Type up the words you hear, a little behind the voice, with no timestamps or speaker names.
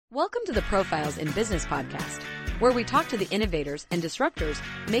Welcome to the Profiles in Business podcast, where we talk to the innovators and disruptors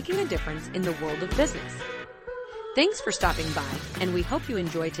making a difference in the world of business. Thanks for stopping by, and we hope you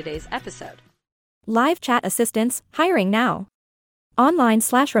enjoy today's episode. Live chat assistants, hiring now.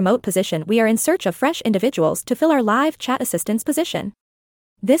 Online/remote position. We are in search of fresh individuals to fill our live chat assistants position.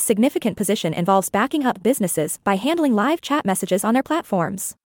 This significant position involves backing up businesses by handling live chat messages on their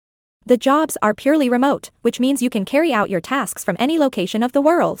platforms. The jobs are purely remote, which means you can carry out your tasks from any location of the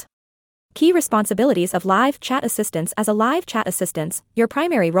world. Key responsibilities of live chat assistants. As a live chat assistant, your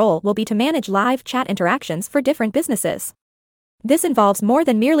primary role will be to manage live chat interactions for different businesses. This involves more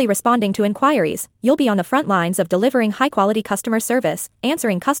than merely responding to inquiries. You'll be on the front lines of delivering high-quality customer service,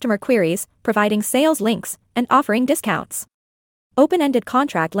 answering customer queries, providing sales links, and offering discounts. Open-ended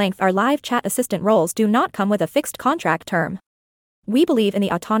contract length. Our live chat assistant roles do not come with a fixed contract term. We believe in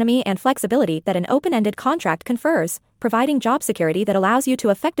the autonomy and flexibility that an open-ended contract confers, providing job security that allows you to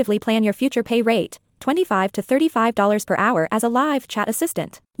effectively plan your future pay rate, $25 to $35 per hour as a live chat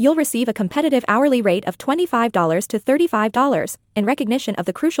assistant. You'll receive a competitive hourly rate of $25 to $35 in recognition of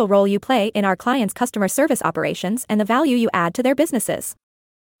the crucial role you play in our clients' customer service operations and the value you add to their businesses.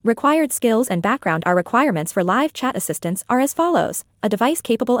 Required skills and background. Our requirements for live chat assistants are as follows: a device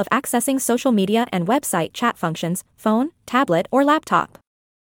capable of accessing social media and website chat functions, phone, tablet, or laptop.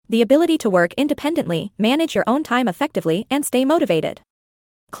 The ability to work independently, manage your own time effectively, and stay motivated.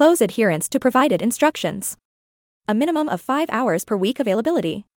 Close adherence to provided instructions. A minimum of 5 hours per week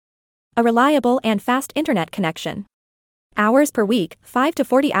availability. A reliable and fast internet connection. Hours per week, 5 to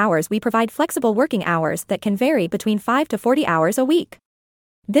 40 hours. We provide flexible working hours that can vary between 5 to 40 hours a week.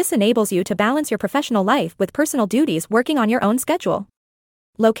 This enables you to balance your professional life with personal duties, working on your own schedule.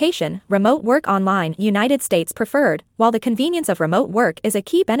 Location: remote work. Online, United States preferred. While the convenience of remote work is a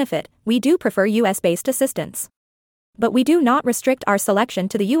key benefit, we do prefer US-based assistants. But we do not restrict our selection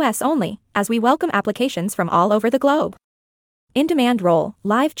to the US only, as we welcome applications from all over the globe. In-demand role: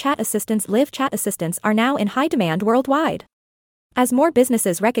 live chat assistants. Live chat assistants are now in high demand worldwide. As more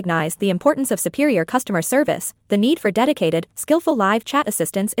businesses recognize the importance of superior customer service, the need for dedicated, skillful live chat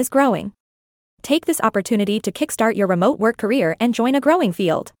assistants is growing. Take this opportunity to kickstart your remote work career and join a growing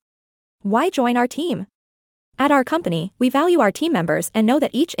field. Why join our team? At our company, we value our team members and know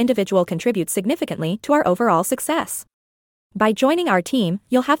that each individual contributes significantly to our overall success. By joining our team,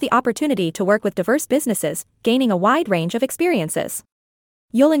 you'll have the opportunity to work with diverse businesses, gaining a wide range of experiences.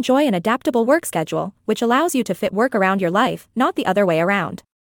 You'll enjoy an adaptable work schedule, which allows you to fit work around your life, not the other way around.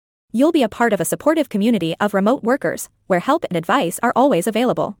 You'll be a part of a supportive community of remote workers, where help and advice are always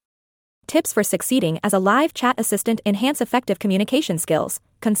available. Tips for succeeding as a live chat assistant: enhance effective communication skills.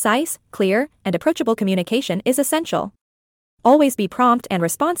 Concise, clear, and approachable communication is essential. Always be prompt and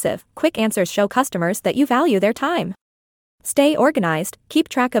responsive. Quick answers show customers that you value their time. Stay organized, keep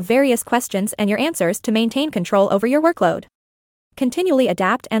track of various questions and your answers to maintain control over your workload. Continually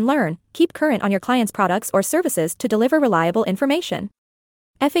adapt and learn, keep current on your clients' products or services to deliver reliable information.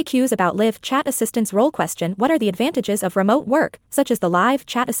 FAQs about live chat assistants role. Question: what are the advantages of remote work, such as the live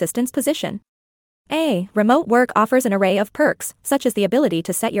chat assistants position? A. Remote work offers an array of perks, such as the ability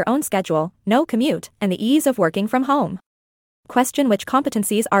to set your own schedule, no commute, and the ease of working from home. Question: which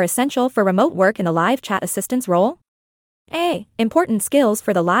competencies are essential for remote work in the live chat assistants role? A. Important skills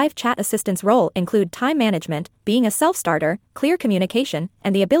for the live chat assistants role include time management, being a self-starter, clear communication,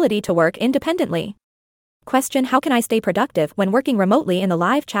 and the ability to work independently. Question: how can I stay productive when working remotely in the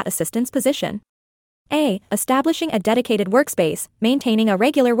live chat assistants position? A. Establishing a dedicated workspace, maintaining a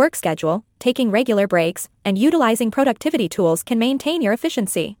regular work schedule, taking regular breaks, and utilizing productivity tools can maintain your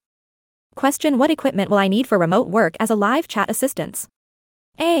efficiency. Question: what equipment will I need for remote work as a live chat assistant?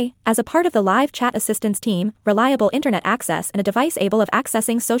 A. As a part of the live chat assistants team, reliable internet access and a device able of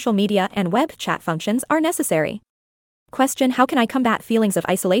accessing social media and web chat functions are necessary. Question: how can I combat feelings of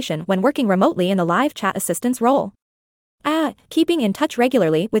isolation when working remotely in the live chat assistants role? A. Keeping in touch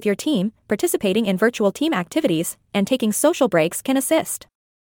regularly with your team, participating in virtual team activities, and taking social breaks can assist.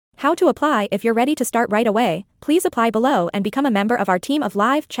 How to apply? If you're ready to start right away, please apply below and become a member of our team of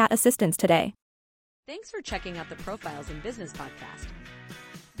live chat assistants today. Thanks for checking out the Profiles in Business podcast.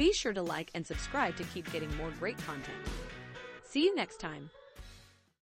 Be sure to like and subscribe to keep getting more great content. See you next time.